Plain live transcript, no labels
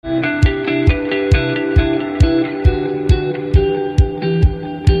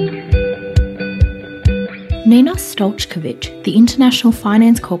Nena Stoiljkovic, the International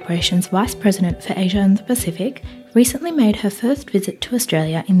Finance Corporation's Vice President for Asia and the Pacific, recently made her first visit to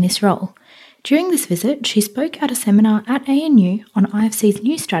Australia in this role. During this visit, she spoke at a seminar at ANU on IFC's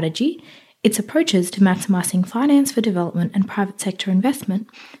new strategy, its approaches to maximising finance for development and private sector investment,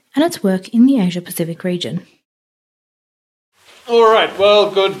 and its work in the Asia-Pacific region. All right,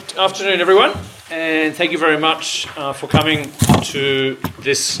 well, good afternoon, everyone, and thank you very much for coming to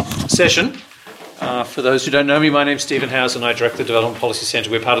this session. For those who don't know me, my name's Stephen Howes and I direct the Development Policy Centre.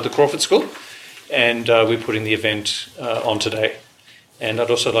 We're part of the Crawford School, and we're putting the event on today. And I'd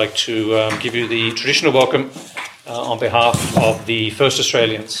also like to give you the traditional welcome on behalf of the First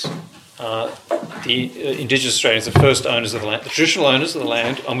Australians, the Indigenous Australians, the first owners of the land, the traditional owners of the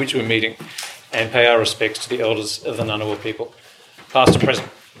land on which we're meeting, and pay our respects to the elders of the Ngunnawal people, past and present.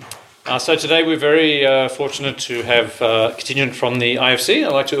 So today we're very fortunate to have a contingent from the IFC.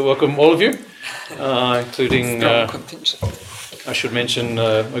 I'd like to welcome all of you, including, I should mention,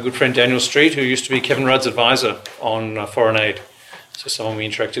 my good friend Daniel Street, who used to be Kevin Rudd's advisor on foreign aid. So someone we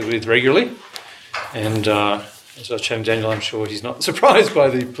interacted with regularly. And as I was chatting to Daniel, I'm sure he's not surprised by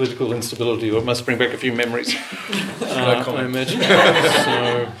the political instability, or it must bring back a few memories, I imagine.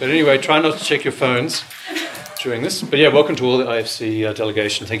 But anyway, try not to check your phones during this. But yeah, welcome to all the IFC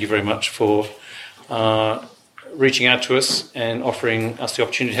delegation. Thank you very much for reaching out to us and offering us the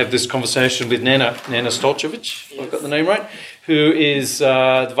opportunity to have this conversation with Nena Stoiljkovic, if I've got the name right, who is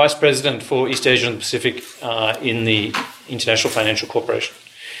the Vice President for East Asia and the Pacific in the International Financial Corporation.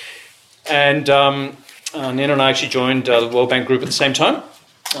 And Nena and I actually joined the World Bank Group at the same time.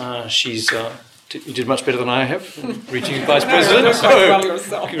 You did much better than I have, reaching Vice President,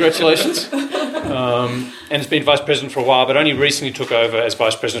 so congratulations. And has been Vice President for a while, but only recently took over as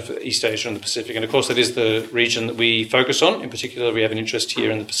Vice President for East Asia and the Pacific. And of course, that is the region that we focus on. In particular, we have an interest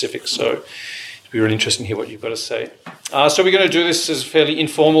here in the Pacific, so it'll be really interesting to hear what you've got to say. So we're going to do this as a fairly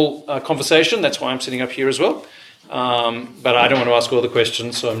informal conversation. That's why I'm sitting up here as well. But I don't want to ask all the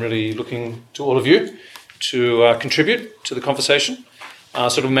questions, so I'm really looking to all of you to contribute to the conversation.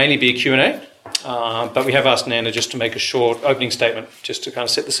 So it'll mainly be a Q&A. But we have asked Nena just to make a short opening statement, just to kind of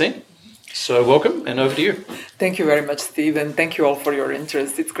set the scene. So welcome, and over to you. Thank you very much, Steve, and thank you all for your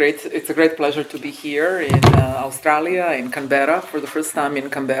interest. It's great. It's a great pleasure to be here in Australia, in Canberra, for the first time in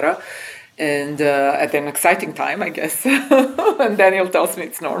Canberra, and at an exciting time, I guess. And Daniel tells me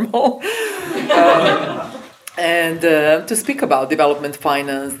it's normal. And to speak about development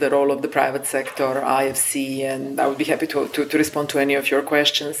finance, the role of the private sector, IFC, and I would be happy to respond to any of your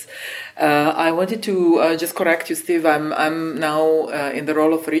questions. I wanted to just correct you, Steve. I'm now in the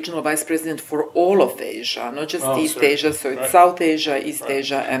role of regional vice president for all of Asia, not just East Asia. So it's South Asia, East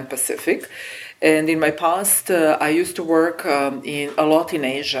Asia, and Pacific. And in my past, I used to work a lot in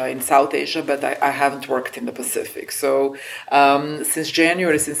Asia, in South Asia, but I haven't worked in the Pacific. So since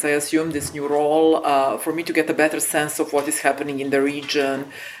January, since I assumed this new role, for me to get a better sense of what is happening in the region,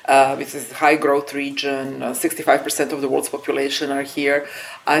 which is a high-growth region, 65% of the world's population are here,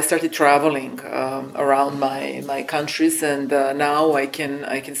 I started traveling around my countries, and now I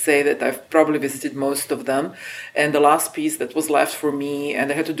can say that I've probably visited most of them. And the last piece that was left for me,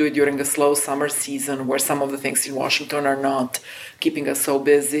 and I had to do it during a slow summer season where some of the things in Washington are not keeping us so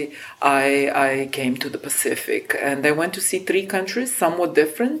busy, I came to the Pacific. And I went to see 3 countries, somewhat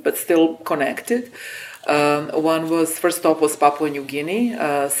different, but still connected. First stop was Papua New Guinea,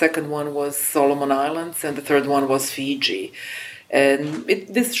 second one was Solomon Islands, and the third one was Fiji. And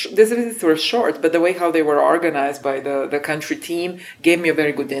these visits were short, but the way how they were organized by the country team gave me a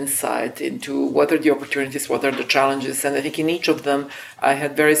very good insight into what are the opportunities, what are the challenges. And I think in each of them, I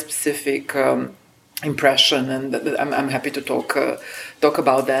had very specific impression, and I'm happy to talk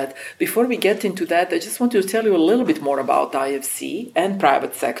about that. Before we get into that, I just want to tell you a little bit more about IFC and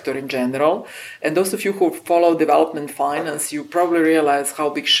private sector in general. And those of you who follow development finance, you probably realize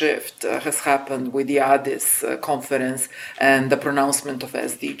how big shift has happened with the Addis conference and the pronouncement of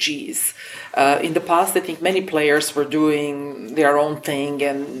SDGs. In the past, I think many players were doing their own thing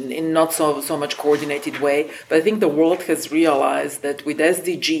and in not so much coordinated way. But I think the world has realized that with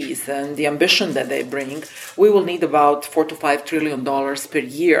SDGs and the ambition that they bring, we will need about $4 to $5 trillion per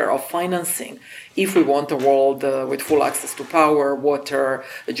year of financing if we want a world with full access to power, water,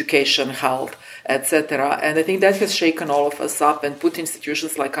 education, health, etc. And I think that has shaken all of us up and put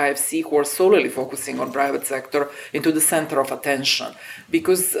institutions like IFC, who are solely focusing on private sector, into the center of attention.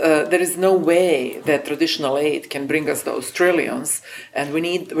 Because there is no way that traditional aid can bring us those trillions. And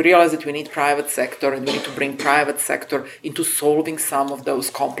we realize that we need private sector, and we need to bring private sector into solving some of those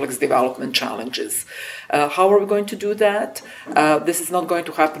complex development challenges. countries. How are we going to do that? This is not going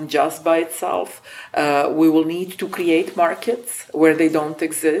to happen just by itself. We will need to create markets where they don't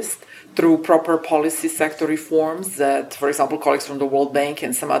exist through proper policy sector reforms that, for example, colleagues from the World Bank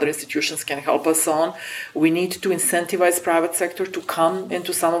and some other institutions can help us on. We need to incentivize private sector to come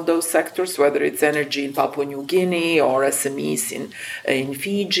into some of those sectors, whether it's energy in Papua New Guinea or SMEs in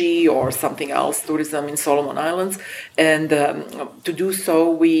Fiji or something else, tourism in Solomon Islands. And to do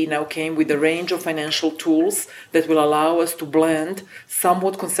so, we now came with a range of financial tools that will allow us to blend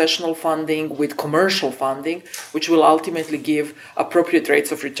somewhat concessional funding with commercial funding, which will ultimately give appropriate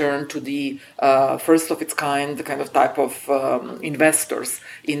rates of return to the first of its kind type of investors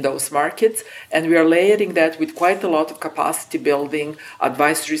in those markets. And we are layering that with quite a lot of capacity building,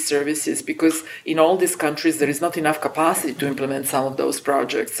 advisory services, because in all these countries there is not enough capacity to implement some of those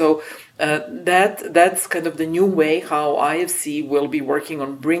projects. So that's kind of the new way how IFC will be working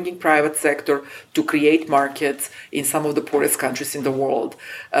on bringing private sector to create markets in some of the poorest countries in the world.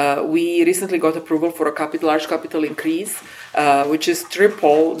 We recently got approval for a large capital increase, which is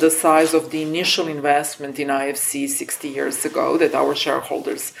triple the size of the initial investment in IFC 60 years ago that our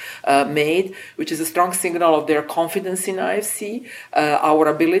shareholders made, which is a strong signal of their confidence in IFC, our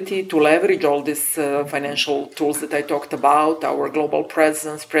ability to leverage all these financial tools that I talked about, our global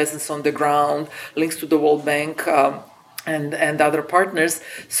presence on the ground, links to the World Bank, and other partners,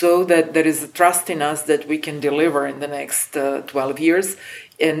 so that there is a trust in us that we can deliver in the next 12 years.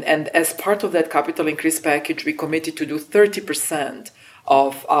 And as part of that capital increase package, we committed to do 30%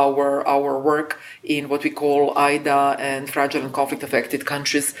 of our work in what we call IDA and fragile and conflict affected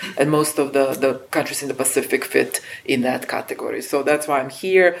countries, and most of the countries in the Pacific fit in that category. So that's why I'm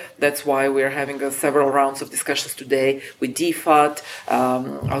here. That's why we're having several rounds of discussions today with DFAT,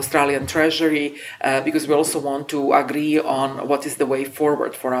 Australian Treasury, because we also want to agree on what is the way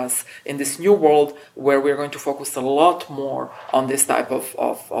forward for us in this new world where we're going to focus a lot more on this type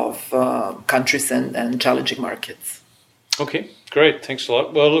of countries and challenging markets. Okay, great. Thanks a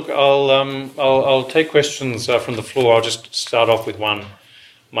lot. Well, look, I'll take questions from the floor. I'll just start off with one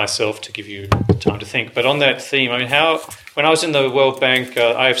myself to give you time to think. But on that theme, I mean, when I was in the World Bank,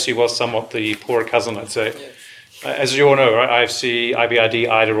 IFC was somewhat the poorer cousin, I'd say. Yes. As you all know, right, IFC, IBRD,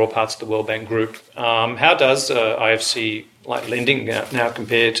 IDA are all parts of the World Bank group. How does IFC lending now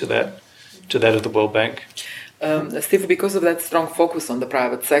compare to that of the World Bank? Steve, because of that strong focus on the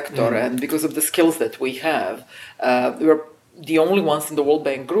private sector and because of the skills that we have, we're the only ones in the World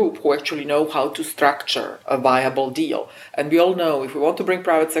Bank group who actually know how to structure a viable deal. And we all know if we want to bring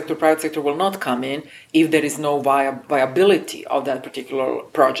private sector will not come in if there is no viability of that particular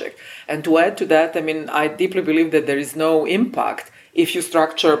project. And to add to that, I mean, I deeply believe that there is no impact if you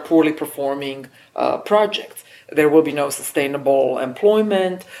structure poorly performing projects. There will be no sustainable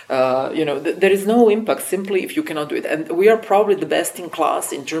employment. There is no impact simply if you cannot do it. And we are probably the best in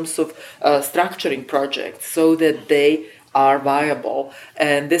class in terms of structuring projects so that they are viable.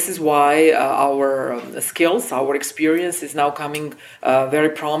 And this is why our skills, our experience is now coming very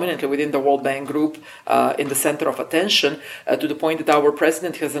prominently within the World Bank Group in the center of attention, to the point that our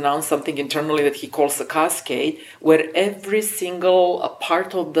president has announced something internally that he calls a cascade, where every single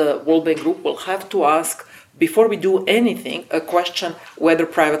part of the World Bank Group will have to ask, before we do anything, a question whether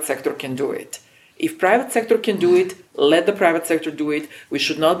private sector can do it. If private sector can do it, let the private sector do it. We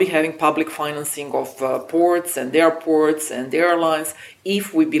should not be having public financing of ports and airports and airlines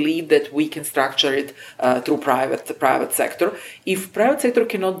if we believe that we can structure it through private sector. If private sector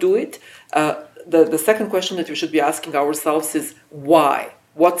cannot do it, the second question that we should be asking ourselves is why?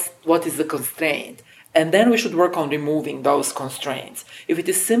 What is the constraint? And then we should work on removing those constraints. If it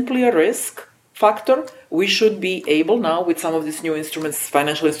is simply a risk factor, we should be able now, with some of these new instruments,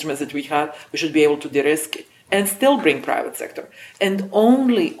 financial instruments that we have, we should be able to de-risk it and still bring private sector. And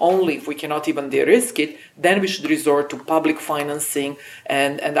only if we cannot even de-risk it, then we should resort to public financing.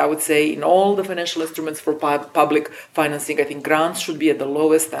 And I would say in all the financial instruments for public financing, I think grants should be at the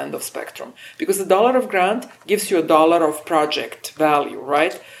lowest end of spectrum. Because $1 of grant gives you $1 of project value,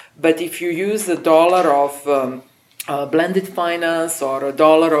 right? But if you use $1 of blended finance or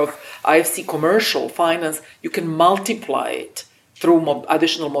 $1 of IFC commercial finance, you can multiply it through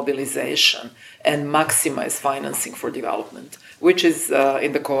additional mobilization and maximize financing for development, which is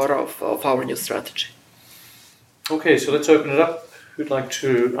in the core of our new strategy. Okay, so let's open it up. Who'd like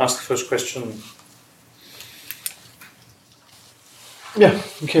to ask the first question? Yeah,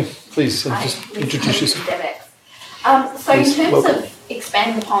 okay, please just introduce yourself. So in terms of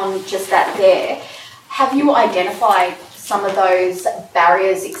expanding upon just that there, have you identified some of those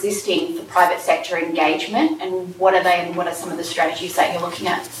barriers existing for private sector engagement, and what are they, and what are some of the strategies that you're looking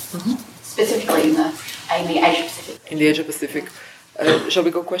at? Mm-hmm. specifically in the Asia Pacific? In the Asia Pacific. Shall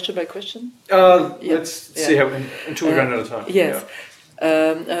we go question by question? Let's see how until we run out of time. Yes.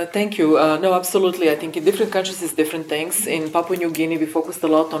 Thank you. No, absolutely. I think in different countries it's different things. In Papua New Guinea, we focused a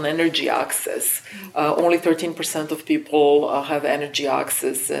lot on energy access. Only 13% of people have energy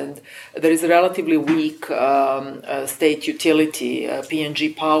access, and there is a relatively weak state utility,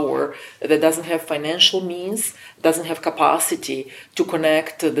 PNG Power, that doesn't have financial means, doesn't have capacity to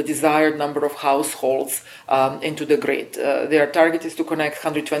connect the desired number of households into the grid. Their target is to connect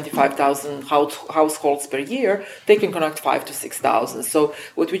 125,000 households per year. They can connect 5,000 to 6,000. So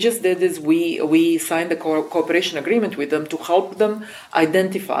what we just did is we signed a cooperation agreement with them to help them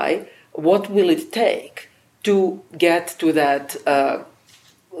identify what will it take to get to that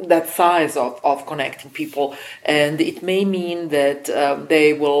size of connecting people. And it may mean that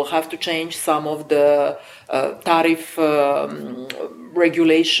they will have to change some of the tariff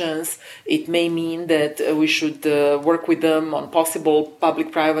regulations. It may mean that we should work with them on possible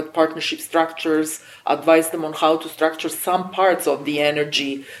public-private partnership structures, advise them on how to structure some parts of the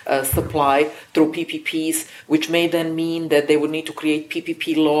energy supply through PPPs, which may then mean that they would need to create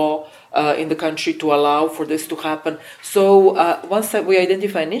PPP law in the country to allow for this to happen. So once we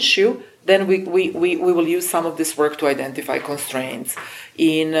identify an issue, then we will use some of this work to identify constraints.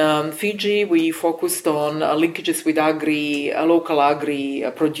 In Fiji, we focused on linkages with local agri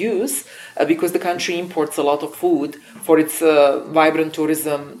produce because the country imports a lot of food for its vibrant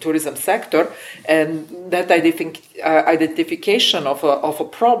tourism sector, and that identification of a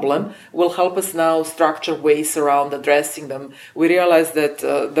problem will help us now structure ways around addressing them. We realize that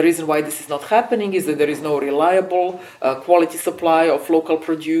the reason why this is not happening is that there is no reliable quality supply of local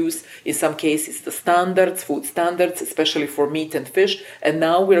produce. In some cases, the standards, food standards, especially for meat and fish. And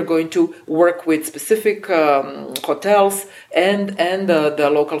now we're going to work with specific hotels and the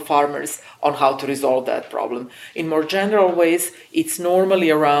local farmers on how to resolve that problem. In more general ways, it's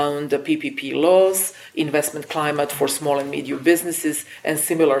normally around the PPP laws, investment climate for small and medium businesses, and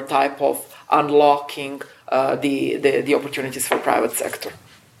similar type of unlocking the opportunities for private sector.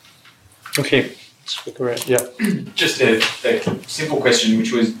 Okay, let's look around. Yeah. Just a simple question,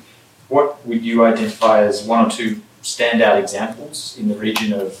 which was, what would you identify as one or two standout examples in the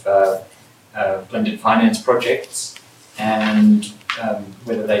region of blended finance projects, and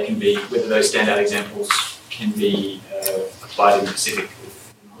whether those standout examples can be applied in the Pacific?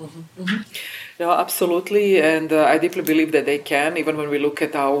 No, absolutely, and I deeply believe that they can. Even when we look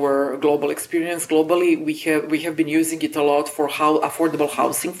at our global experience, globally, we have been using it a lot for affordable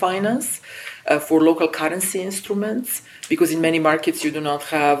housing finance, for local currency instruments, because in many markets you do not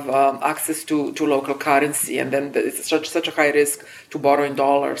have access to local currency, and then it's such a high risk to borrow in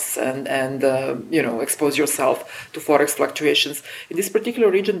dollars and expose yourself to forex fluctuations. In this particular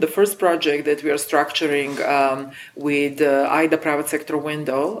region, the first project that we are structuring with IDA private sector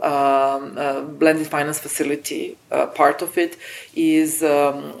window, blended finance facility, part of it is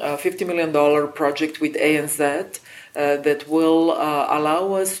a $50 million project with ANZ. That will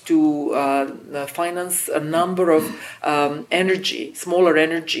allow us to finance a number of smaller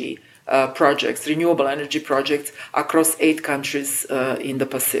energy projects, renewable energy projects across 8 countries in the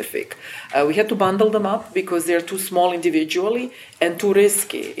Pacific. We had to bundle them up because they are too small individually and too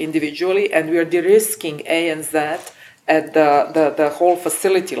risky individually, and we are de-risking ANZ at the whole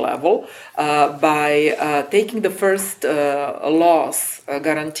facility level by taking the first loss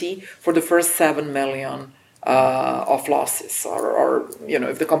guarantee for the first 7 million of losses, or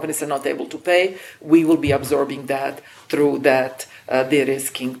if the companies are not able to pay, we will be absorbing that through that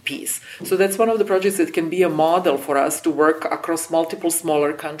de-risking piece. So that's one of the projects that can be a model for us to work across multiple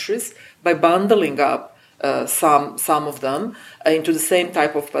smaller countries by bundling up some of them into the same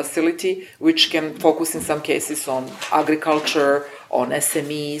type of facility, which can focus in some cases on agriculture, on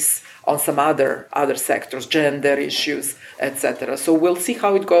SMEs, on some other sectors, gender issues, etc. So we'll see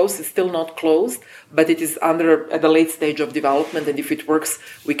how it goes. It's still not closed, but it is at the late stage of development, and if it works,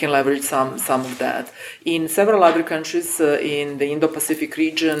 we can leverage some of that. In several other countries in the Indo-Pacific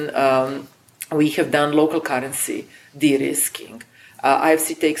region, we have done local currency de-risking.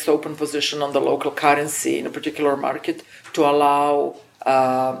 IFC takes open position on the local currency in a particular market to allow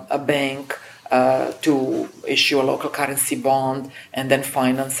a bank to issue a local currency bond and then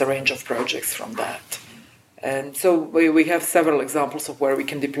finance a range of projects from that. And so we have several examples of where we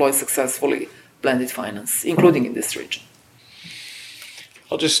can deploy successfully blended finance, including in this region.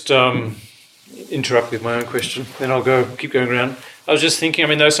 I'll just interrupt with my own question, then I'll keep going around. I was just thinking,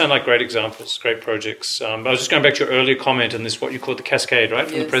 those sound like great examples, great projects. I was just going back to your earlier comment on this, what you call the cascade, right,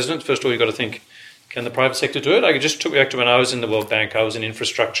 from the president. First of all, you've got to think, can the private sector do it? I just took me back to when I was in the World Bank. I was in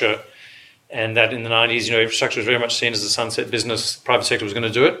infrastructure, and that in the 90s, infrastructure was very much seen as a sunset business. The private sector was going to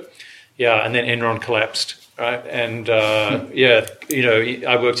do it. Yeah, and then Enron collapsed, right? And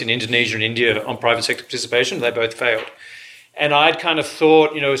I worked in Indonesia and India on private sector participation. They both failed. And I'd kind of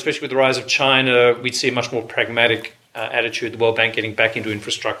thought, especially with the rise of China, we'd see a much more pragmatic attitude, the World Bank getting back into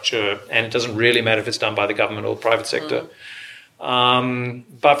infrastructure, and it doesn't really matter if it's done by the government or the private sector.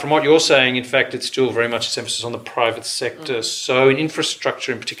 But from what you're saying, in fact, it's still very much its emphasis on the private sector. So in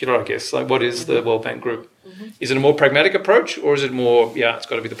infrastructure in particular, I guess, like what is the World Bank Group? Is it a more pragmatic approach, or is it more, it's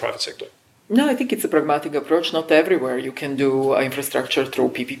got to be the private sector? No, I think it's a pragmatic approach. Not everywhere you can do infrastructure through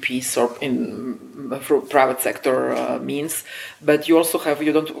PPPs or through private sector means, but you also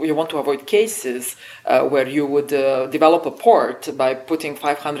you want to avoid cases where you would develop a port by putting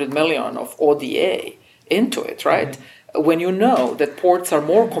 500 million of ODA into it, right? When you know that ports are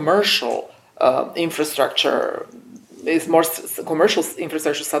more commercial infrastructure, is more commercial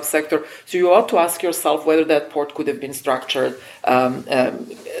infrastructure subsector, so you ought to ask yourself whether that port could have been structured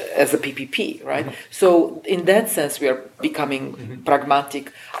as a PPP, right? So in that sense, we are becoming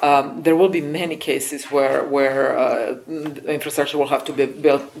pragmatic. There will be many cases where infrastructure will have to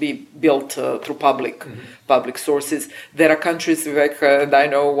be built through public sources. There are countries, Vivek, and I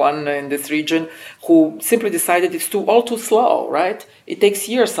know one in this region, who simply decided it's all too slow, right? It takes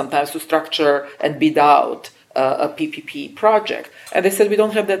years sometimes to structure and bid out a PPP project. And they said, we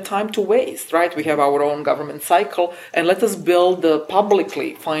don't have that time to waste, right? We have our own government cycle, and let us build the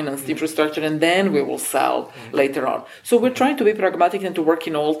publicly financed infrastructure, and then we will sell later on. So we're trying to be pragmatic and to work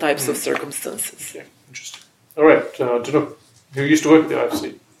in all types of circumstances. Okay, interesting. All right, Danuk, who used to work at the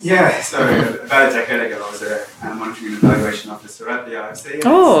IFC? Yeah, so about a decade ago, I was a monitoring and evaluation officer at the IFC.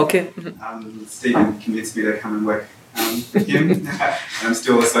 Oh, okay. Stephen convinced me to come and work with him, and I'm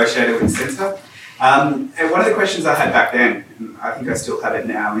still associated with the centre. And one of the questions I had back then, and I think I still have it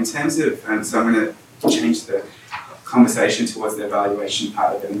now, in terms of, so I'm going to change the conversation towards the evaluation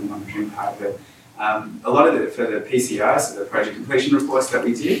part of it and the monitoring part of it. A lot of it, for the PCRs, so the project completion reports that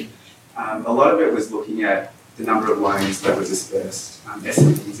we did, a lot of it was looking at the number of loans that were dispersed,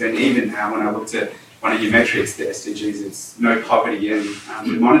 SMEs, and even now when I looked at one of your metrics, the SDGs, it's no poverty, and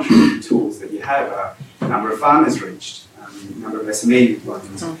the monitoring tools that you have are number of farmers reached, number of SME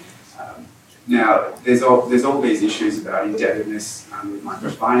loans. Now, there's all these issues about indebtedness with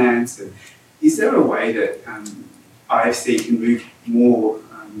microfinance. And is there a way that IFC can move more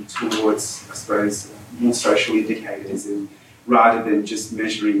towards, I suppose, more social indicators, and rather than just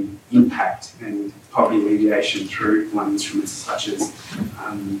measuring impact and poverty alleviation through one instrument such as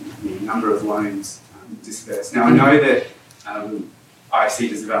the number of loans dispersed? Now, I know that IFC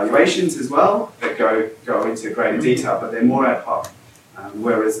does evaluations as well that go into greater detail, but they're more ad hoc,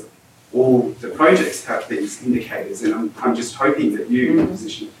 whereas all the projects have these indicators, and I'm just hoping that you, in a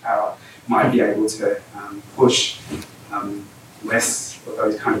position of power, might be able to push less of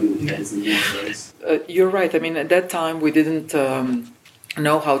those kind of indicators and more of those. You're right. I mean, at that time, we didn't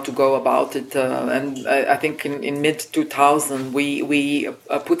know how to go about it, and I think in mid-2000, we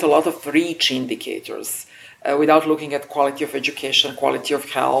put a lot of reach indicators without looking at quality of education, quality of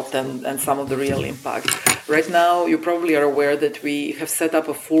health, and some of the real impact. Right now, you probably are aware that we have set up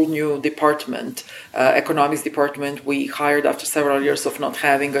a full new department, economics department. We hired, after several years of not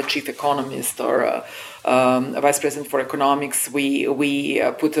having a chief economist or a vice president for economics, we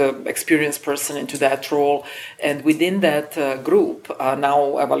put an experienced person into that role. And within that group,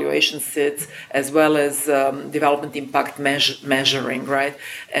 now evaluation sits, as well as development impact measuring, right?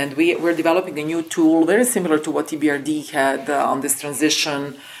 And we're developing a new tool, very similar to what EBRD had on this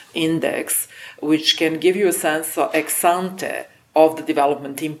transition index, which can give you a sense of ex ante of the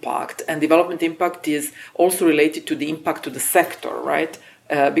development impact. And development impact is also related to the impact to the sector, right?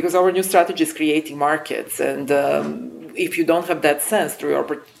 Because our new strategy is creating markets, and if you don't have that sense through your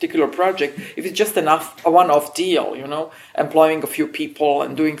particular project, if it's just a one-off deal, employing a few people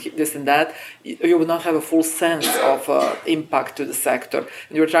and doing this and that, you will not have a full sense of impact to the sector.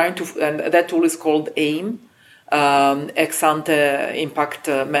 And you're trying to, and that tool is called AIM, ex ante impact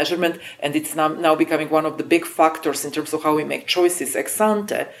measurement, and it's now becoming one of the big factors in terms of how we make choices ex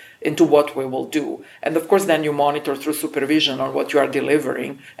ante into what we will do. And of course, then you monitor through supervision on what you are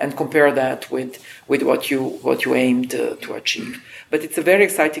delivering and compare that with what you aimed to achieve. But it's a very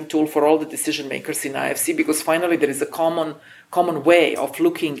exciting tool for all the decision makers in IFC, because finally there is a common way of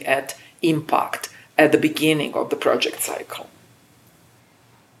looking at impact at the beginning of the project cycle.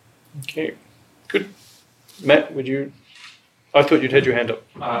 Okay, good. Matt, I thought you'd had your hand up.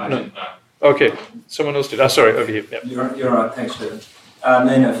 No. Okay, someone else did. Sorry, over here. Yep. You're right, thanks, Stephen.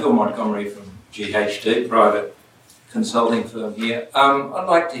 Nena Montgomery from GHD, private consulting firm here. I'd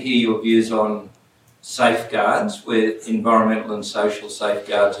like to hear your views on safeguards, where environmental and social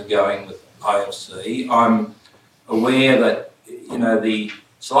safeguards are going with IFC. I'm aware that, the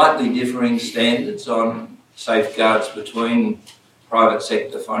slightly differing standards on safeguards between private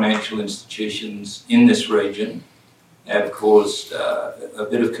sector financial institutions in this region have caused a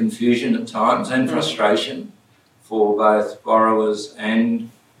bit of confusion at times and frustration for both borrowers and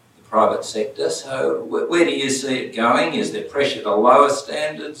the private sector. So where do you see it going? Is there pressure to lower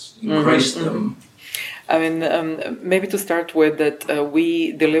standards, increase them? I mean, maybe to start with that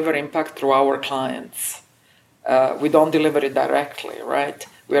we deliver impact through our clients. We don't deliver it directly, right?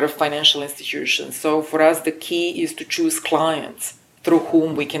 We are a financial institution. So for us, the key is to choose clients through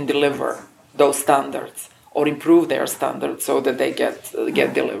whom we can deliver those standards or improve their standards so that they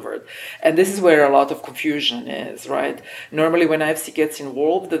get delivered. And this is where a lot of confusion is, right? Normally when IFC gets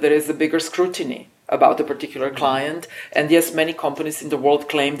involved, there is a bigger scrutiny about a particular client. And yes, many companies in the world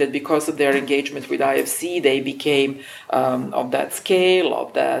claim that because of their engagement with IFC, they became of that scale,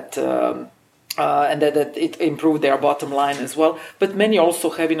 of that... and that it improved their bottom line as well. But many also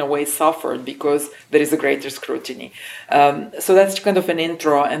have in a way suffered because there is a greater scrutiny. So that's kind of an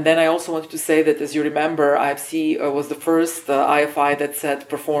intro. And then I also wanted to say that, as you remember, IFC was the first IFI that set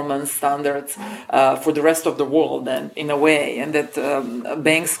performance standards for the rest of the world, and in a way, and that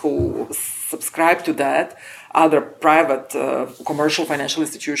banks who subscribe to that, other private commercial financial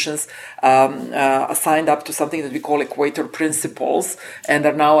institutions signed up to something that we call Equator Principles and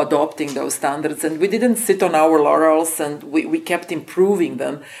are now adopting those standards. And we didn't sit on our laurels, and we kept improving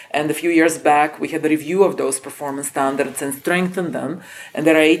them. And a few years back, we had a review of those performance standards and strengthened them. And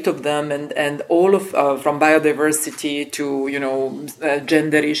there are 8 of them, and all of from biodiversity to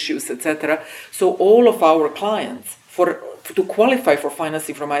gender issues, etc. So all of our clients, to qualify for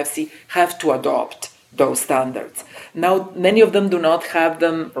financing from IFC, have to adopt those standards. Now, many of them do not have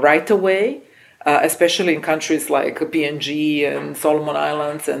them right away, especially in countries like PNG and Solomon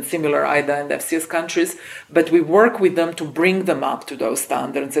Islands and similar IDA and FCS countries, but we work with them to bring them up to those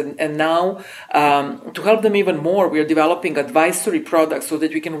standards. And now, to help them even more, we are developing advisory products so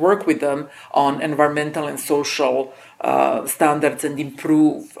that we can work with them on environmental and social standards and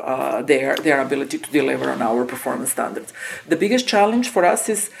improve their ability to deliver on our performance standards. The biggest challenge for us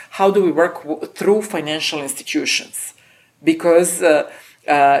is how do we work through financial institutions, because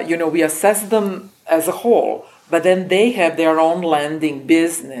we assess them as a whole, but then they have their own lending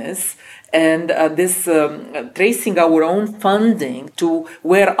business, and this tracing our own funding to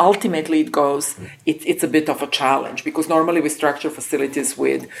where ultimately it goes, it's a bit of a challenge, because normally we structure facilities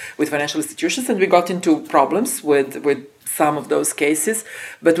with financial institutions, and we got into problems with some of those cases.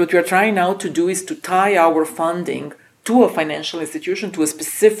 But what we're trying now to do is to tie our funding to a financial institution, to a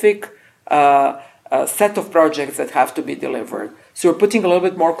specific set of projects that have to be delivered. So we're putting a little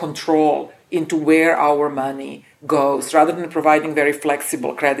bit more control into where our money goes, rather than providing very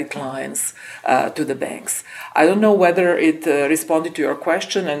flexible credit lines to the banks. I don't know whether it responded to your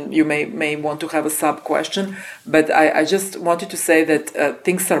question, and you may want to have a sub-question, but I just wanted to say that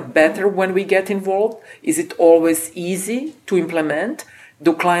things are better when we get involved. Is it always easy to implement?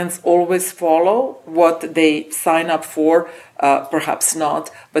 Do clients always follow what they sign up for? Perhaps not,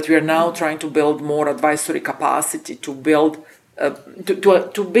 but we are now trying to build more advisory capacity to build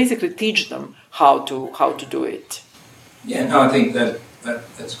to basically teach them how to do it. Yeah, no, I think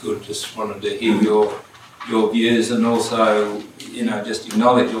that's good. Just wanted to hear your views, and also, just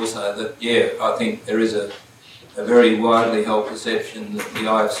acknowledge also that, I think there is a very widely held perception that the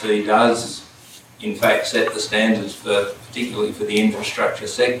IFC does, in fact, set the standards particularly for the infrastructure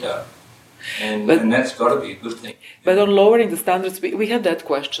sector. And that's got to be a good thing. But on lowering the standards, we had that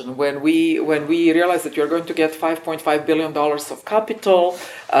question when we realized that you're going to get $5.5 billion of capital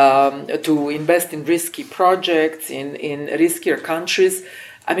to invest in risky projects in riskier countries.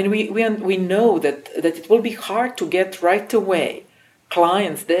 I mean, we know that it will be hard to get right away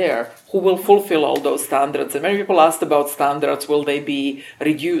clients there who will fulfill all those standards. And many people asked about standards, will they be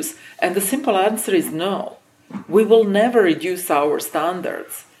reduced? And the simple answer is no. We will never reduce our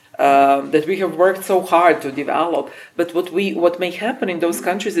standards that we have worked so hard to develop. But what may happen in those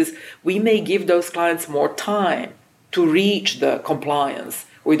countries is we may give those clients more time to reach the compliance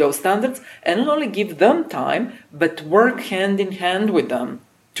with those standards, and not only give them time, but work hand in hand with them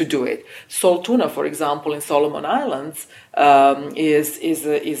to do it. Salt tuna, for example, in Solomon Islands,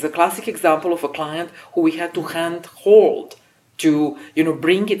 is a classic example of a client who we had to hand hold to,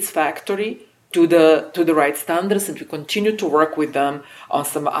 bring its factory to the right standards, and we continue to work with them on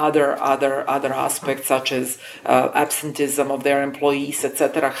some other aspects, such as absenteeism of their employees,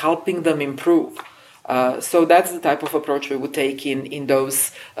 etc., helping them improve So that's the type of approach we would take in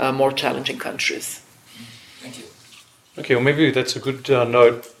those more challenging countries. Thank you. Okay, well, maybe that's a good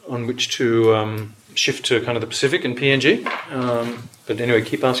note on which to shift to kind of the Pacific and PNG. But anyway,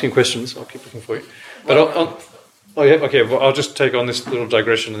 keep asking questions. I'll keep looking for you. But I'll just take on this little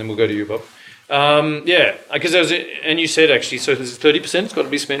digression and then we'll go to you, Bob. Because and you said actually, so there's 30% it's got to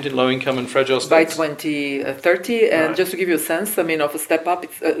be spent in low income and fragile states by 2030. And right. Just to give you a sense, of a step up,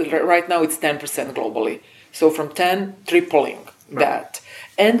 it's, right now it's 10% globally. So from 10, tripling that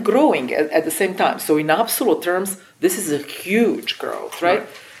and growing at the same time. So in absolute terms, this is a huge growth, right?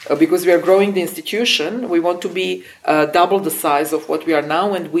 Because we are growing the institution, we want to be double the size of what we are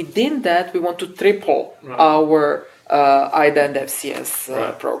now, and within that, we want to triple our IDA and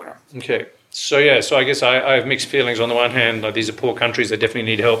FCS program. Okay. So I guess I have mixed feelings. On the one hand, these are poor countries that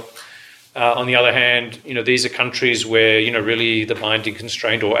definitely need help. On the other hand, these are countries where, really the binding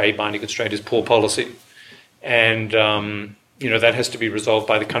constraint or a binding constraint is poor policy. And, that has to be resolved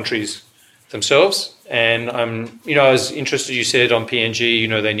by the countries themselves. And I was interested, you said on PNG,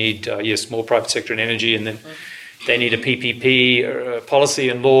 they need, more private sector and energy, and then they need a PPP policy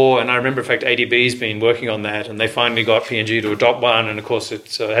and law. And I remember, in fact, ADB's been working on that, and they finally got PNG to adopt one. And of course,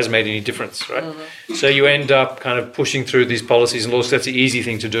 it hasn't made any difference, right? Mm-hmm. So you end up kind of pushing through these policies and laws. That's the easy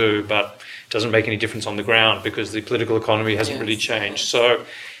thing to do, but it doesn't make any difference on the ground because the political economy hasn't really changed. So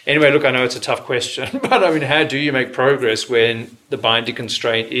anyway, look, I know it's a tough question, but how do you make progress when the binding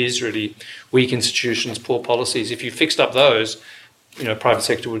constraint is really weak institutions, poor policies? If you fixed up those, private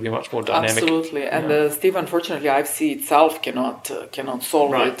sector would be much more dynamic. Absolutely, and Steve, unfortunately, IFC itself cannot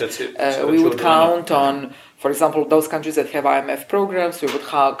solve it. Right, that's it. We would count on, for example, those countries that have IMF programs. We would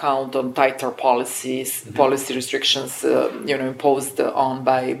count on tighter policies, policy restrictions, imposed on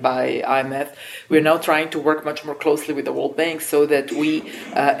by IMF. We're now trying to work much more closely with the World Bank so that we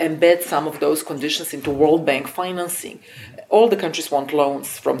embed some of those conditions into World Bank financing. All the countries want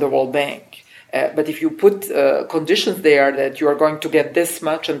loans from the World Bank. But if you put conditions there that you are going to get this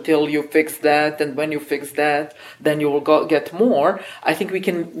much until you fix that, and when you fix that, then you will get more, I think we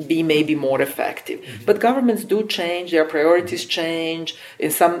can be maybe more effective. Mm-hmm. But governments do change, their priorities change.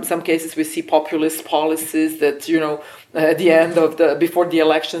 In some cases, we see populist policies that, at the end of before the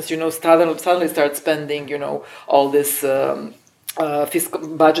elections, suddenly start spending, all this fiscal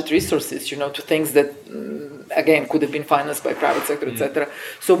budget resources, to things that, again, could have been financed by private sector, etc.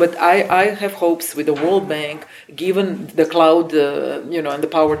 So, but I have hopes with the World Bank, given the cloud, and the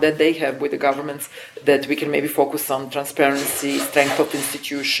power that they have with the governments, that we can maybe focus on transparency, strength of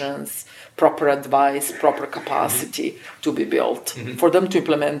institutions, proper advice, proper capacity to be built for them to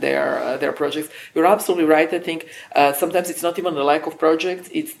implement their projects. You're absolutely right. I think sometimes it's not even the lack of projects;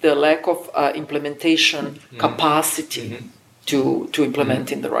 it's the lack of implementation capacity. To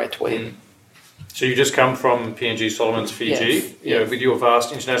implement in the right way. So you just come from PNG, Solomons, Fiji. Yes. With your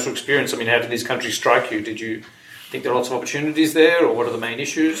vast international experience, how did these countries strike you? Did you think there are lots of opportunities there, or what are the main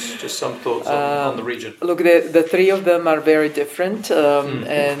issues? Just some thoughts on the region. Look, the three of them are very different,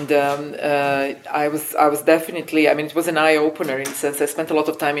 and I was definitely. It was an eye opener in the sense I spent a lot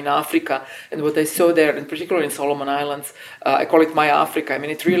of time in Africa, and what I saw there, in particular in Solomon Islands, I call it my Africa.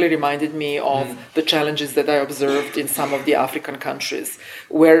 It really reminded me of the challenges that I observed in some of the African countries,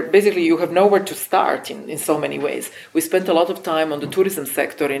 where basically you have nowhere to start in so many ways. We spent a lot of time on the tourism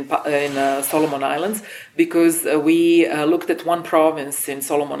sector in Solomon Islands because we looked at one province in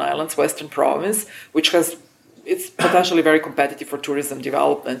Solomon Islands, Western Province, which it's potentially very competitive for tourism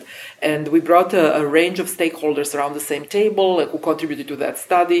development. And we brought a range of stakeholders around the same table who contributed to that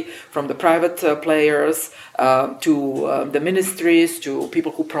study, from the private players to the ministries, to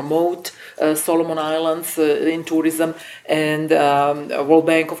people who promote Solomon Islands in tourism. And World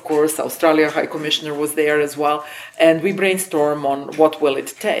Bank, of course, Australia High Commissioner was there as well. And we brainstormed on what will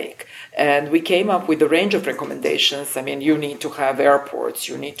it take. And we came up with a range of recommendations. You need to have airports,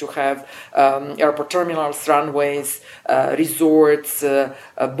 you need to have airport terminals, runways, resorts,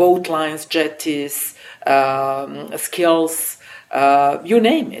 boat lines, jetties, skills, you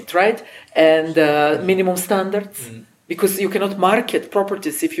name it, right? And minimum standards. Because you cannot market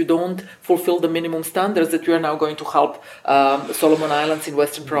properties if you don't fulfill the minimum standards that we are now going to help Solomon Islands in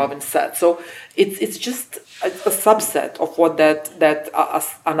Western Province set. So it's just a subset of what that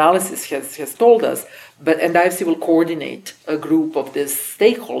analysis has told us. And IFC will coordinate a group of these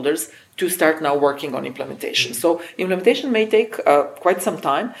stakeholders to start now working on implementation. So implementation may take quite some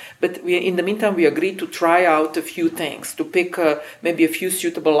time, but in the meantime, we agreed to try out a few things, to pick maybe a few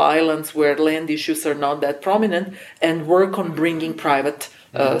suitable islands where land issues are not that prominent and work on bringing private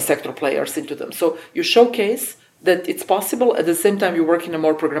sector players into them. So you showcase that it's possible. At the same time, you work in a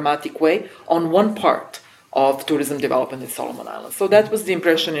more programmatic way on one part of tourism development in Solomon Islands. So that was the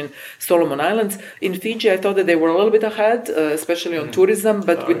impression in Solomon Islands. In Fiji, I thought that they were a little bit ahead, especially on tourism,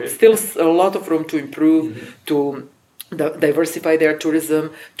 but with still a lot of room to improve, to diversify their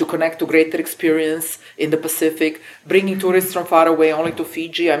tourism, to connect to greater experience in the Pacific. Bringing tourists from far away only to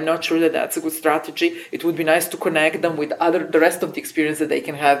Fiji, I'm not sure that that's a good strategy. It would be nice to connect them with the rest of the experience that they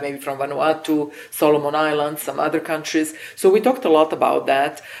can have, maybe from Vanuatu, Solomon Islands, some other countries. So we talked a lot about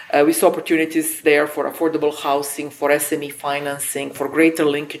that. We saw opportunities there for affordable housing, for SME financing, for greater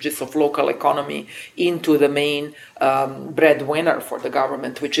linkages of local economy into the main breadwinner for the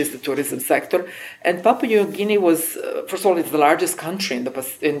government, which is the tourism sector. And Papua New Guinea was, first of all, it's the largest country in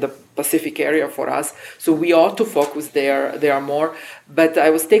the Pacific area for us, so we ought to focus there more. But I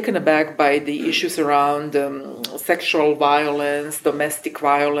was taken aback by the issues around sexual violence, domestic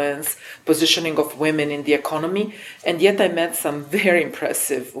violence, positioning of women in the economy, and yet I met some very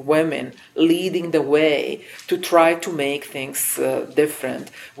impressive women leading the way to try to make things different.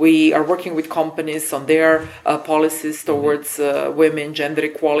 We are working with companies on their policies towards women, gender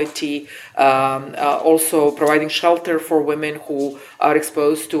equality, also providing shelter for women who are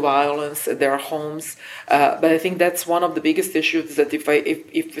exposed to violence at their homes. But I think that's one of the biggest issues that if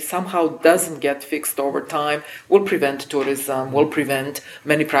it somehow doesn't get fixed over time, will prevent tourism, will prevent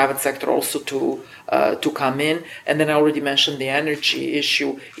many private sector also to come in. And then I already mentioned the energy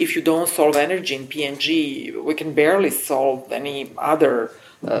issue. If you don't solve energy in PNG, we can barely solve any other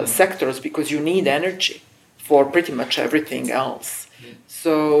sectors, because you need energy for pretty much everything else.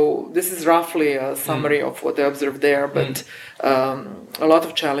 So this is roughly a summary of what I observed there, but a lot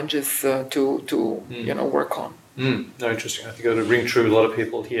of challenges to work on. No, interesting. I think it'll ring true with a lot of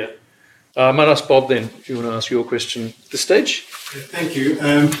people here. I might ask Bob then, if you want to ask your question at this stage. Thank you.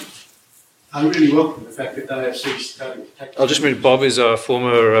 I really welcome the fact that IFC is starting to take... I'll just mention Bob is a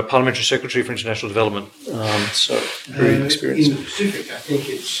former Parliamentary Secretary for International Development, so very experienced. In the Pacific, I think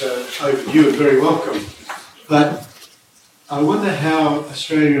it's overdue and very welcome. But I wonder how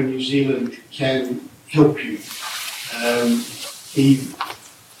Australia and New Zealand can help you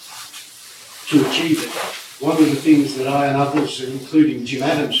to achieve it. One of the things that I and others, including Jim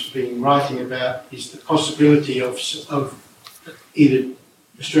Adams, have been writing about is the possibility of either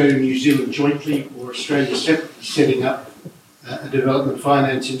Australia and New Zealand jointly or Australia separately setting up a development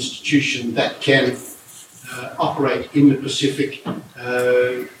finance institution that can operate in the Pacific,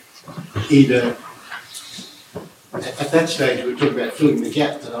 either at that stage we were talking about filling the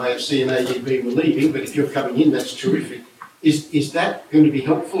gap that IFC and ADB were leaving, but if you're coming in, that's terrific. Is that going to be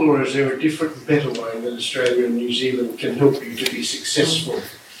helpful, or is there a different and better way that Australia and New Zealand can help you to be successful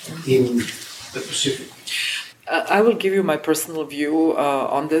in the Pacific? I will give you my personal view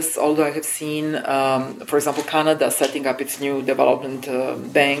on this, although I have seen, for example, Canada setting up its new development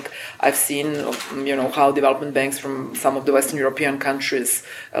bank. I've seen, how development banks from some of the Western European countries,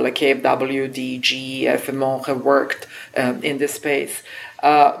 like KfW, DG, FMO, have worked in this space.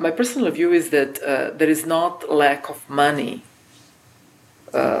 My personal view is that there is not lack of money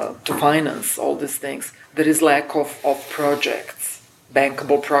to finance all these things. There is lack of projects,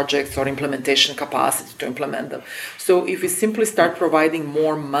 bankable projects or implementation capacity to implement them. So if we simply start providing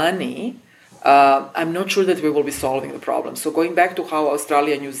more money, I'm not sure that we will be solving the problem. So going back to how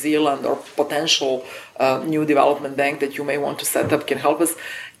Australia, New Zealand, or potential new development bank that you may want to set up can help us,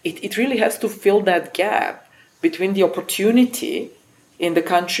 it really has to fill that gap between the opportunity in the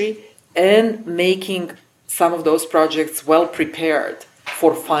country and making some of those projects well prepared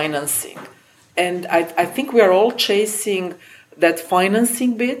for financing. And I think we are all chasing that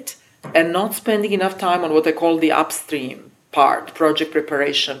financing bit and not spending enough time on what I call the upstream part: project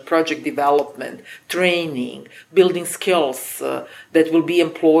preparation, project development, training, building skills that will be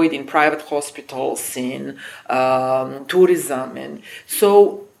employed in private hospitals, in tourism. And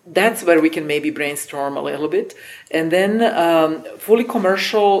so that's where we can maybe brainstorm a little bit. And then fully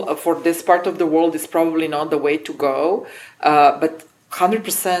commercial for this part of the world is probably not the way to go, but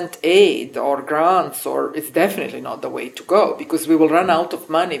 100% aid or grants, or it's definitely not the way to go, because we will run out of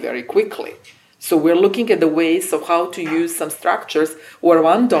money very quickly. So we're looking at the ways of how to use some structures where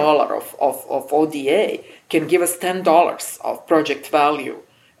 $1 of ODA can give us $10 of project value.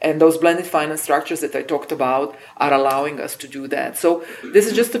 And those blended finance structures that I talked about are allowing us to do that. So this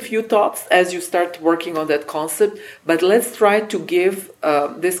is just a few thoughts as you start working on that concept. But let's try to give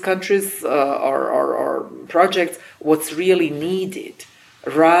these countries or projects what's really needed,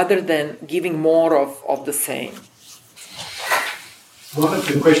 rather than giving more of the same. One of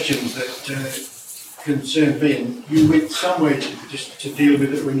the questions that concern be, and you went somewhere to deal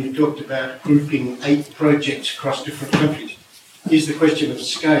with it when you talked about grouping 8 projects across different countries, is the question of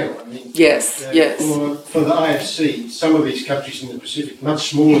scale. I mean, yes. For the IFC, some of these countries in the Pacific, much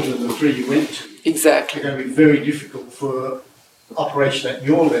smaller than the 3 you went to, Exactly. are going to be very difficult for operation at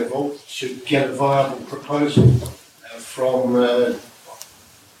your level to get a viable proposal from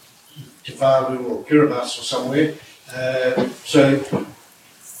Tuvalu or Kiribati or somewhere. So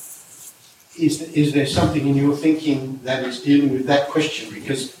is there something in your thinking that is dealing with that question?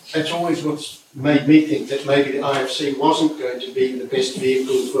 Because that's always what's made me think that maybe the IFC wasn't going to be the best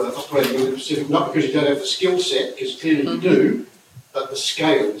vehicle for operating in the Pacific, not because you don't have the skill set, because clearly you do, but the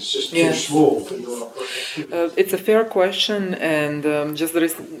scale is just too small for your operation. It's a fair question, and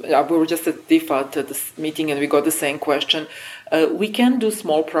we were just at DFAT at this meeting, and we got the same question. We can do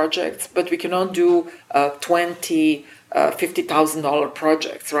small projects, but we cannot do 20, $50,000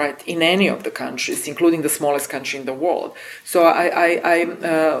 projects, right? In any of the countries, including the smallest country in the world. So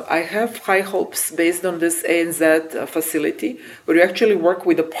I have high hopes based on this ANZ facility, where you actually work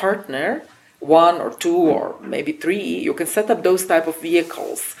with a partner, 1 or 2 or maybe 3. You can set up those type of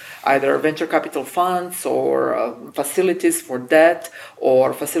vehicles, either venture capital funds or facilities for debt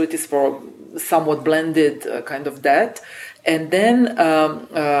or facilities for somewhat blended kind of debt. And then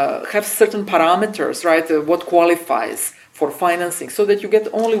have certain parameters, right? What qualifies for financing, so that you get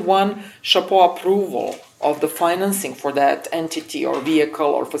only one chapeau approval of the financing for that entity or vehicle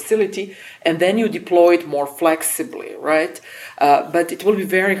or facility, and then you deploy it more flexibly, right? But it will be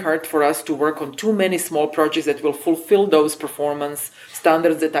very hard for us to work on too many small projects that will fulfill those performance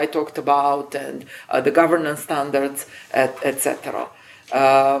standards that I talked about and the governance standards, etc.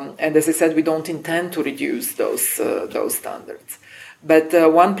 And as I said, we don't intend to reduce those standards. But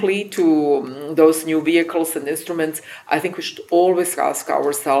one plea to those new vehicles and instruments, I think we should always ask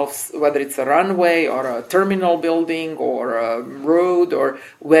ourselves whether it's a runway or a terminal building or a road, or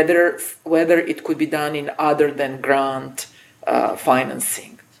whether it could be done in other than grant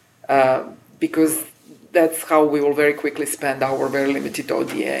financing, because that's how we will very quickly spend our very limited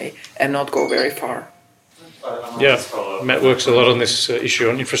ODA and not go very far. Yeah, Matt works a lot on this issue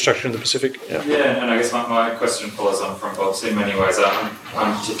on infrastructure in the Pacific. Yeah, and I guess my question follows on from Bob's. In many ways,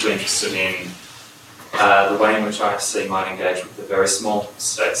 I'm particularly interested in the way in which IFC might engage with the very small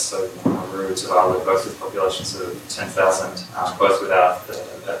states, so Nauru, Tuvalu, both with populations of 10,000, both without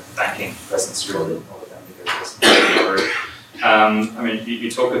a banking presence really, or with banking presence. I mean, you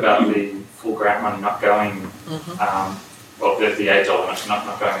talk about the full grant money not going. Well, the aid element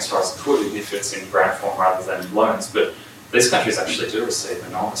not going as far as it could if it's in grant form rather than loans, but these countries actually do receive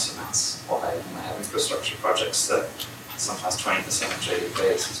enormous amounts of aid, and they have infrastructure projects that sometimes 20% of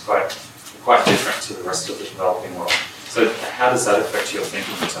GDP is quite different to the rest of the developing world. So how does that affect your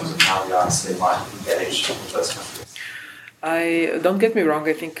thinking in terms of how the IFC might engage with those countries? Don't get me wrong,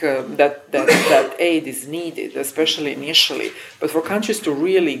 I think that aid is needed, especially initially. But for countries to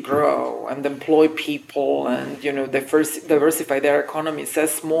really grow and employ people and diversify their economies,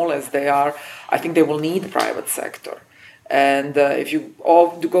 as small as they are, I think they will need private sector. And if you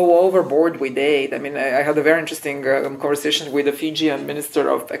go overboard with aid, I mean, I had a very interesting conversation with the Fijian Minister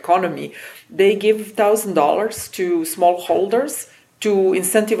of Economy. They give $1,000 to smallholders to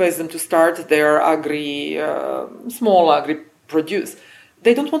incentivize them to start their small agri-produce.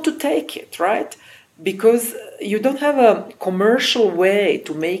 They don't want to take it, right? Because you don't have a commercial way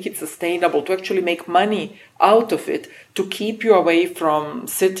to make it sustainable, to actually make money out of it, to keep you away from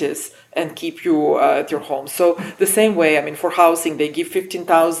cities and keep you at your home. So the same way, I mean, for housing, they give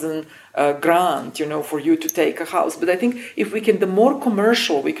 15,000 grant, for you to take a house. But I think if we can, the more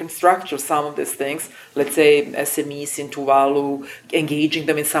commercial we can structure some of these things, let's say SMEs in Tuvalu, engaging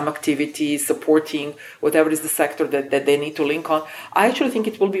them in some activities, supporting whatever is the sector that they need to link on, I actually think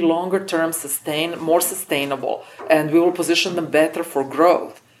it will be longer term more sustainable, and we will position them better for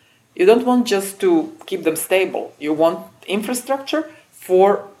growth. You don't want just to keep them stable. You want infrastructure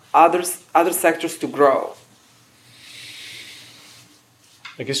for other sectors to grow.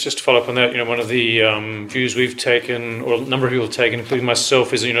 I guess just to follow up on that, one of the views we've taken, or a number of people have taken, including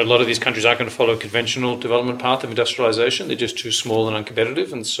myself, is a lot of these countries aren't going to follow a conventional development path of industrialization. They're just too small and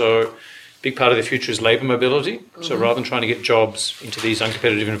uncompetitive, and so a big part of their future is labor mobility. Mm-hmm. So rather than trying to get jobs into these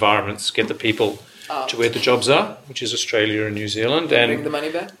uncompetitive environments, get the people to where the jobs are, which is Australia and New Zealand, and bring the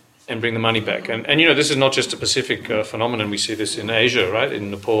money back. Bring the money back. And this is not just a Pacific phenomenon. We see this in Asia, right? In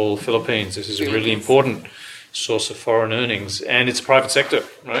Nepal, Philippines. This is a really important source of foreign earnings. And it's private sector,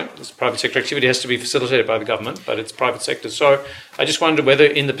 right? This private sector activity has to be facilitated by the government, but it's private sector. So I just wondered whether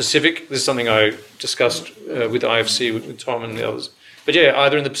in the Pacific, this is something I discussed with IFC, with Tom and the others, But yeah,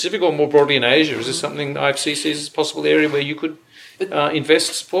 either in the Pacific or more broadly in Asia, is this something the IFC sees as a possible area where you could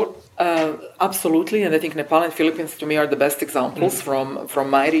invest, support? Absolutely, and I think Nepal and Philippines to me are the best examples from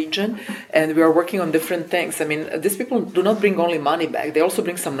my region, and we are working on different things. I mean, these people do not bring only money back; they also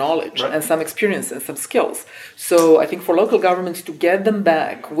bring some knowledge and some experience and some skills. So I think for local governments to get them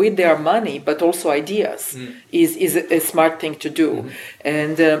back with their money, but also ideas, is a smart thing to do.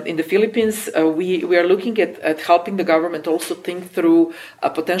 And in the Philippines, we are looking at helping the government also think through a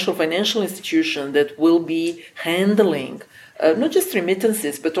potential financial institution that will be handling not just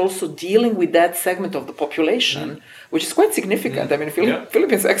remittances, but also dealing with that segment of the population, which is quite significant. I mean,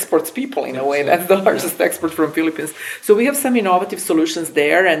 Philippines exports people in a way. That's the largest export from Philippines. So we have some innovative solutions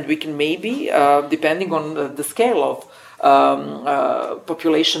there, and we can maybe, depending on the scale of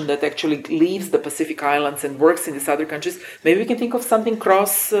population that actually leaves the Pacific Islands and works in these other countries, maybe we can think of something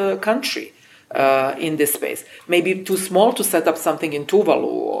cross-country. In this space. Maybe too small to set up something in Tuvalu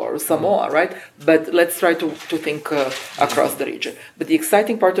or Samoa, right? But let's try to think across the region. But the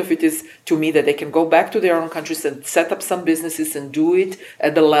exciting part of it is, to me, that they can go back to their own countries and set up some businesses and do it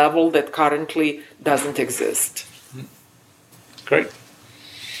at the level that currently doesn't exist. Great.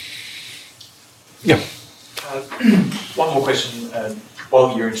 Yeah. One more question.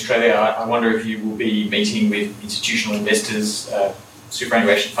 While you're in Australia, I wonder if you will be meeting with institutional investors,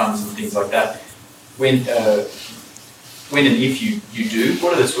 superannuation funds and things like that. When and if you do,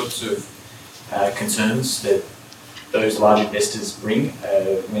 what are the sorts of concerns that those large investors bring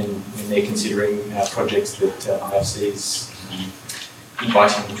when they're considering projects that IFC is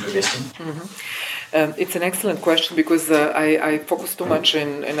inviting them to invest in? It's an excellent question because I focus too much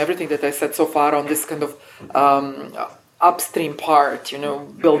in everything that I said so far on this kind of upstream part,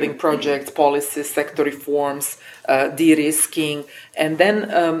 building projects, policies, sector reforms, de-risking. And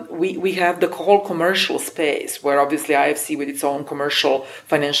then we have the whole commercial space where obviously IFC with its own commercial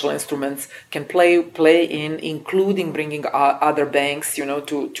financial instruments can play in, including bringing other banks,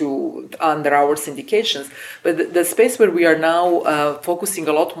 to under our syndications. But the space where we are now focusing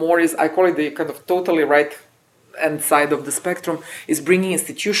a lot more is, I call it the kind of totally right hand side of the spectrum, is bringing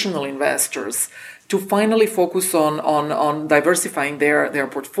institutional investors to finally focus on diversifying their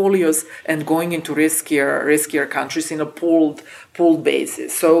portfolios and going into riskier countries in a pooled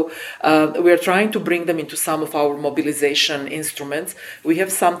basis. So we are trying to bring them into some of our mobilization instruments. We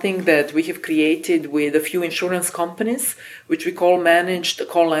have something that we have created with a few insurance companies, which we call Managed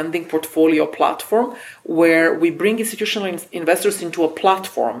Co-Lending Portfolio Platform, where we bring institutional investors into a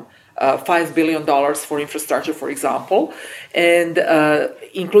platform, $5 billion for infrastructure, for example, and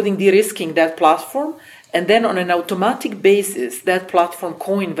including de-risking that platform. And then on an automatic basis, that platform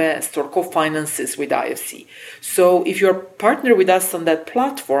co-invests or co-finances with IFC. So if you're a partner with us on that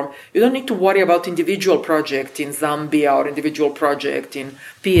platform, you don't need to worry about individual project in Zambia or individual project in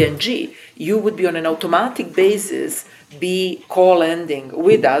PNG. You would be on an automatic basis be co-lending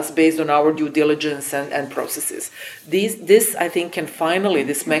with us based on our due diligence and processes. This, I think,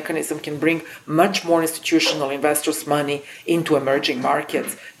 this mechanism can bring much more institutional investors' money into emerging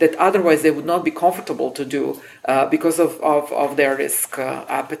markets that otherwise they would not be comfortable to do because of their risk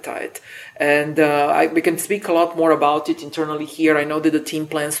appetite. And we can speak a lot more about it internally here. I know that the team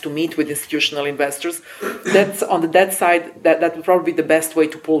plans to meet with institutional investors. That's on the debt side, that would probably be the best way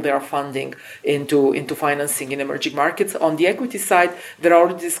to pull their funding into financing in emerging markets. On the equity side, there are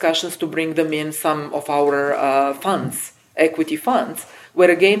already discussions to bring them in some of our funds, equity funds,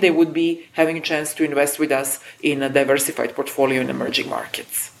 where again they would be having a chance to invest with us in a diversified portfolio in emerging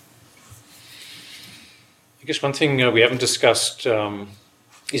markets. I guess one thing we haven't discussed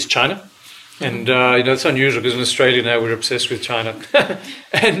is China. And, it's unusual because in Australia now we're obsessed with China,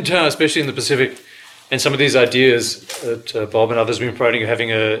 and especially in the Pacific. And some of these ideas that Bob and others have been promoting of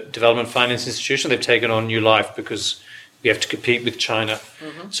having a development finance institution, they've taken on new life because we have to compete with China.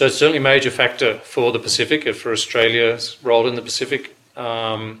 Mm-hmm. So it's certainly a major factor for the Pacific and for Australia's role in the Pacific.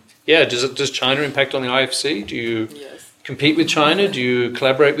 Does China impact on the IFC? Do you compete with China? Do you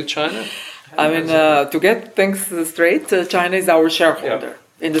collaborate with China? To get things straight, China is our shareholder. Yeah.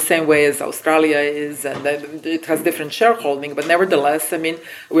 In the same way as Australia is, and it has different shareholding, but nevertheless,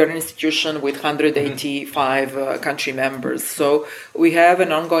 we're an institution with 185 country members. So we have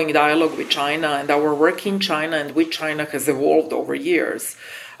an ongoing dialogue with China, and our work in China and with China has evolved over years.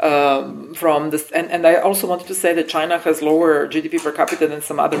 And I also wanted to say that China has lower GDP per capita than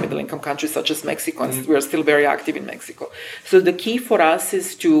some other middle-income countries, such as Mexico, and we are still very active in Mexico. So the key for us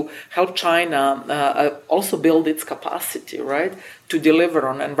is to help China also build its capacity, right, to deliver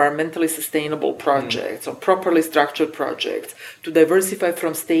on environmentally sustainable projects, on properly structured projects, to diversify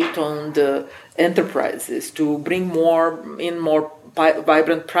from state-owned enterprises, to bring more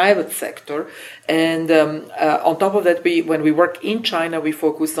vibrant private sector. And on top of that, when we work in China, we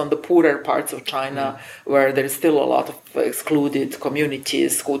focus on the poorer parts of China, where there is still a lot of excluded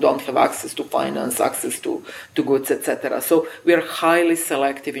communities who don't have access to finance, access to goods, etc. So we are highly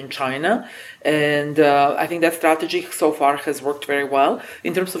selective in China. And I think that strategy so far has worked very well.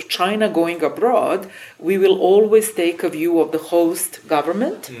 In terms of China going abroad, we will always take a view of the host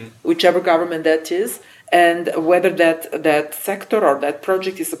government, whichever government that is, and whether that sector or that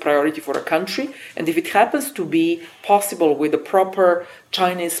project is a priority for a country. And if it happens to be possible with a proper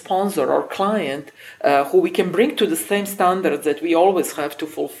Chinese sponsor or client who we can bring to the same standards that we always have to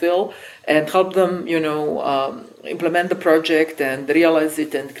fulfill and help them, implement the project and realize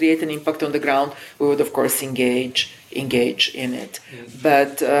it and create an impact on the ground, we would of course engage in it.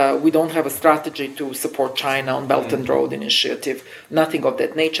 But we don't have a strategy to support China on Belt and Road Initiative, nothing of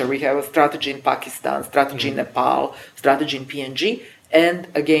that nature. We have a strategy in Pakistan, strategy in Nepal, strategy in PNG, and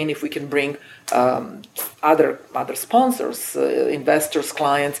again, if we can bring other sponsors, investors,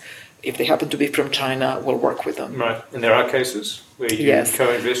 clients, if they happen to be from China, we'll work with them. Right, and there are cases where you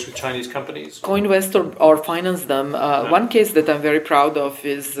co-invest with Chinese companies? Co-invest or finance them. One case that I'm very proud of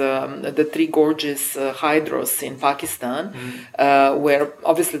is the Three Gorges hydros in Pakistan, where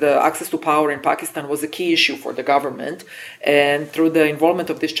obviously the access to power in Pakistan was a key issue for the government. And through the involvement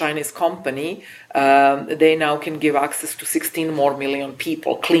of this Chinese company, they now can give access to 16 more million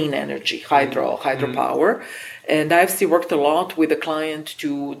people, clean energy, hydropower. And IFC worked a lot with the client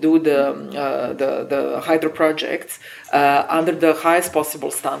to do the hydro projects under the highest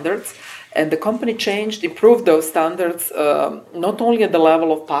possible standards. And the company improved those standards not only at the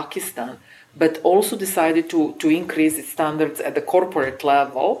level of Pakistan, but also decided to increase its standards at the corporate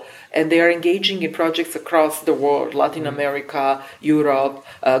level. And they are engaging in projects across the world, Latin America, Europe,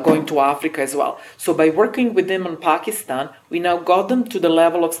 going to Africa as well. So by working with them in Pakistan, we now got them to the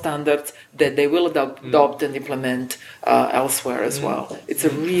level of standards that they will adopt and implement elsewhere as well. It's a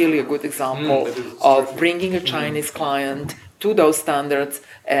really good example of bringing a Chinese client to those standards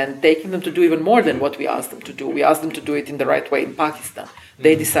and taking them to do even more than what we asked them to do. We asked them to do it in the right way in Pakistan.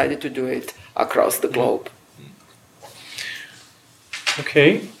 They decided to do it across the globe.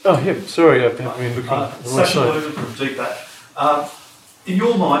 Okay. Oh, yeah. Sorry, I've been looking at the website. From Deepak. In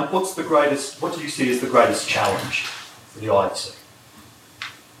your mind, what do you see as the greatest challenge for the IFC?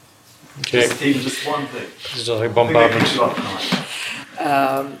 Okay. Even just one thing. This is like bombardment.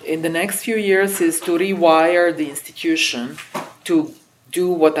 In the next few years is to rewire the institution to do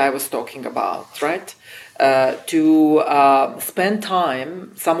what I was talking about, right? To spend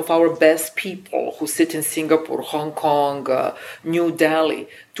time, some of our best people who sit in Singapore, Hong Kong, New Delhi,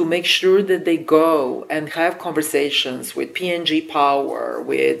 to make sure that they go and have conversations with PNG Power,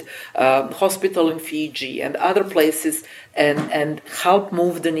 with hospital in Fiji and other places and help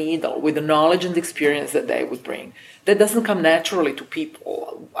move the needle with the knowledge and experience that they would bring. That doesn't come naturally to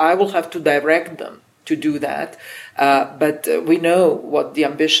people. I will have to direct them to do that. But we know what the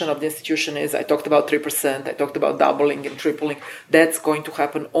ambition of the institution is. I talked about 3%. I talked about doubling and tripling. That's going to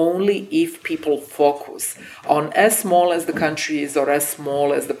happen only if people focus on as small as the country is or as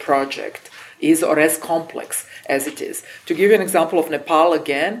small as the project is or as complex as it is. To give you an example of Nepal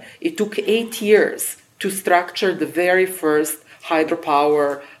again, it took 8 years to structure the very first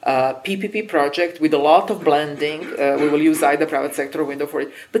hydropower PPP project with a lot of blending. We will use either private sector or window for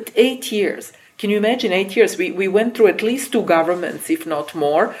it. But 8 years. Can you imagine 8 years? We went through at least 2 governments, if not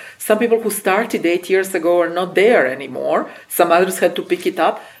more. Some people who started 8 years ago are not there anymore. Some others had to pick it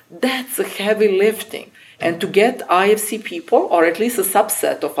up. That's a heavy lifting. And to get IFC people, or at least a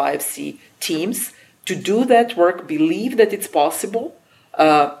subset of IFC teams, to do that work, believe that it's possible,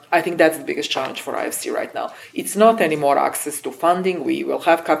 I think that's the biggest challenge for IFC right now. It's not anymore access to funding. We will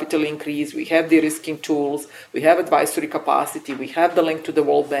have capital increase. We have de-risking tools. We have advisory capacity. We have the link to the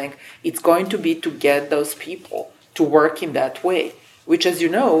World Bank. It's going to be to get those people to work in that way, which, as you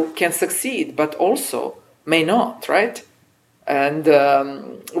know, can succeed, but also may not, right? And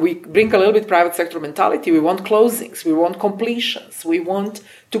we bring a little bit private sector mentality. We want closings. We want completions. We want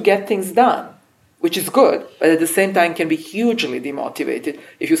to get things done, which is good, but at the same time can be hugely demotivated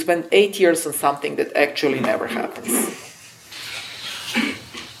if you spend 8 years on something that actually never happens.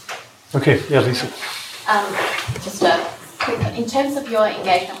 Okay, yeah, Lisa. Just a quick, in terms of your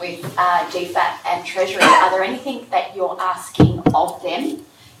engagement with GFAT and Treasury, are there anything that you're asking of them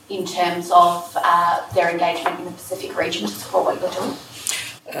in terms of their engagement in the Pacific region to support what you're doing?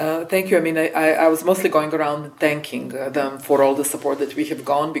 Thank you. I mean, I was mostly going around thanking them for all the support that we have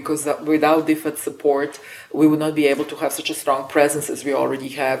gone, because without DFAT support, we would not be able to have such a strong presence as we already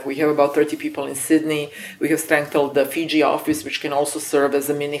have. We have about 30 people in Sydney. We have strengthened the Fiji office, which can also serve as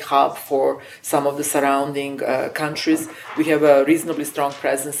a mini hub for some of the surrounding countries. We have a reasonably strong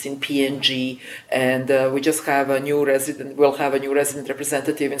presence in PNG, and we just have we'll have a new resident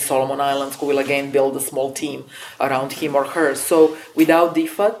representative in Solomon Islands who will again build a small team around him or her. So without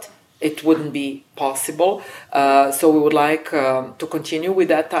DFAT, it wouldn't be possible. So we would like to continue with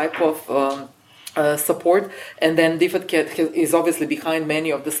that type of support. And then DFAT is obviously behind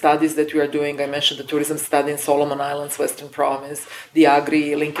many of the studies that we are doing. I mentioned the tourism study in Solomon Islands, Western Province, the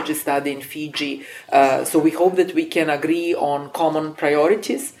agri-linkage study in Fiji. So we hope that we can agree on common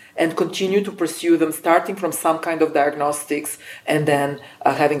priorities and continue to pursue them, starting from some kind of diagnostics and then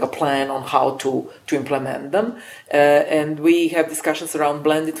having a plan on how to implement them. And we have discussions around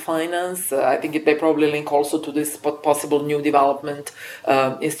blended finance. I think they probably link also to this possible new development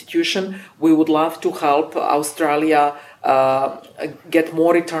institution. We would love to help Australia get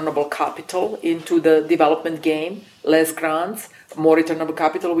more returnable capital into the development game, less grants, more returnable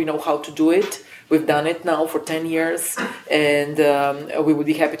capital. We know how to do it. We've done it now for 10 years, and we would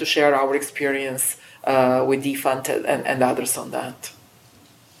be happy to share our experience with DFAT and others on that.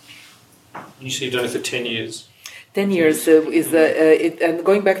 You said you've done it for 10 years. 10 years and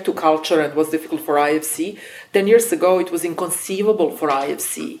going back to culture and what's difficult for IFC, 10 years ago it was inconceivable for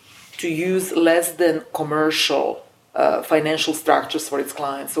IFC to use less than commercial financial structures for its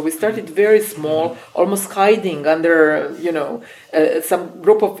clients. So we started very small, almost hiding under, some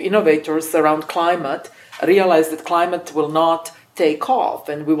group of innovators around climate, realized that climate will not take off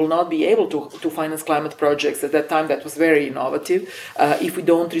and we will not be able to finance climate projects. At that time, that was very innovative if we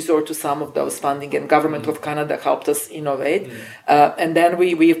don't resort to some of those funding, and Government of Canada helped us innovate. And then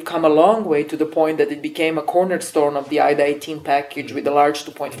we've come a long way to the point that it became a cornerstone of the IDA 18 package with a large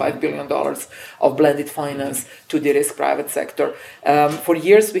 $2.5 billion of blended finance to the risk private sector. For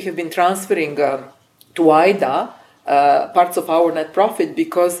years, we have been transferring to IDA parts of our net profit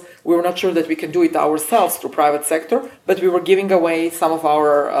because we were not sure that we can do it ourselves through private sector, but we were giving away some of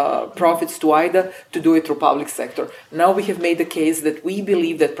our profits to IDA to do it through public sector. Now we have made the case that we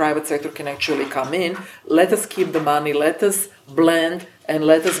believe that private sector can actually come in. Let us keep the money, let us blend, and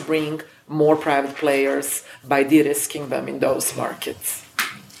let us bring more private players by de-risking them in those markets.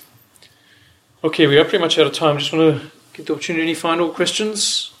 Okay, we are pretty much out of time. Just want to give the opportunity. Any final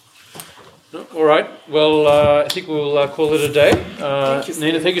questions? No? All right. Well, I think we'll call it a day.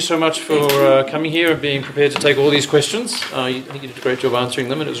 Nena, thank you so much for coming here and being prepared to take all these questions. I think you did a great job answering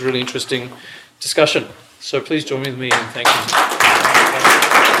them, and it was a really interesting discussion. So please join with me in thanking you.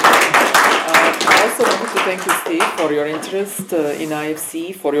 I also wanted to thank you, Steve, for your interest in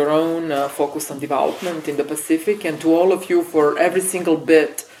IFC, for your own focus on development in the Pacific, and to all of you for every single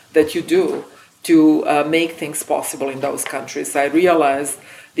bit that you do to make things possible in those countries. I realized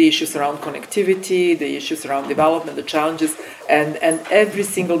the issues around connectivity, the issues around development, the challenges, and every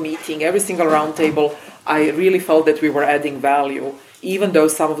single meeting, every single roundtable, I really felt that we were adding value, even though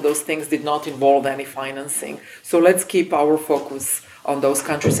some of those things did not involve any financing. So let's keep our focus on those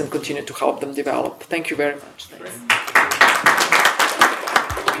countries and continue to help them develop. Thank you very much. Thanks.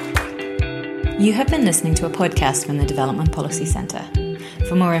 You have been listening to a podcast from the Development Policy Centre.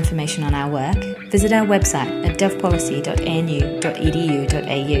 For more information on our work, visit our website at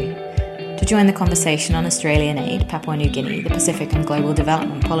devpolicy.anu.edu.au. To join the conversation on Australian aid, Papua New Guinea, the Pacific and global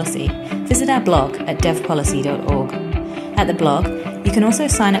development policy, visit our blog at devpolicy.org. At the blog, you can also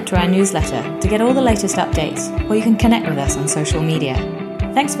sign up to our newsletter to get all the latest updates, or you can connect with us on social media.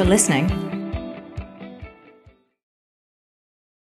 Thanks for listening.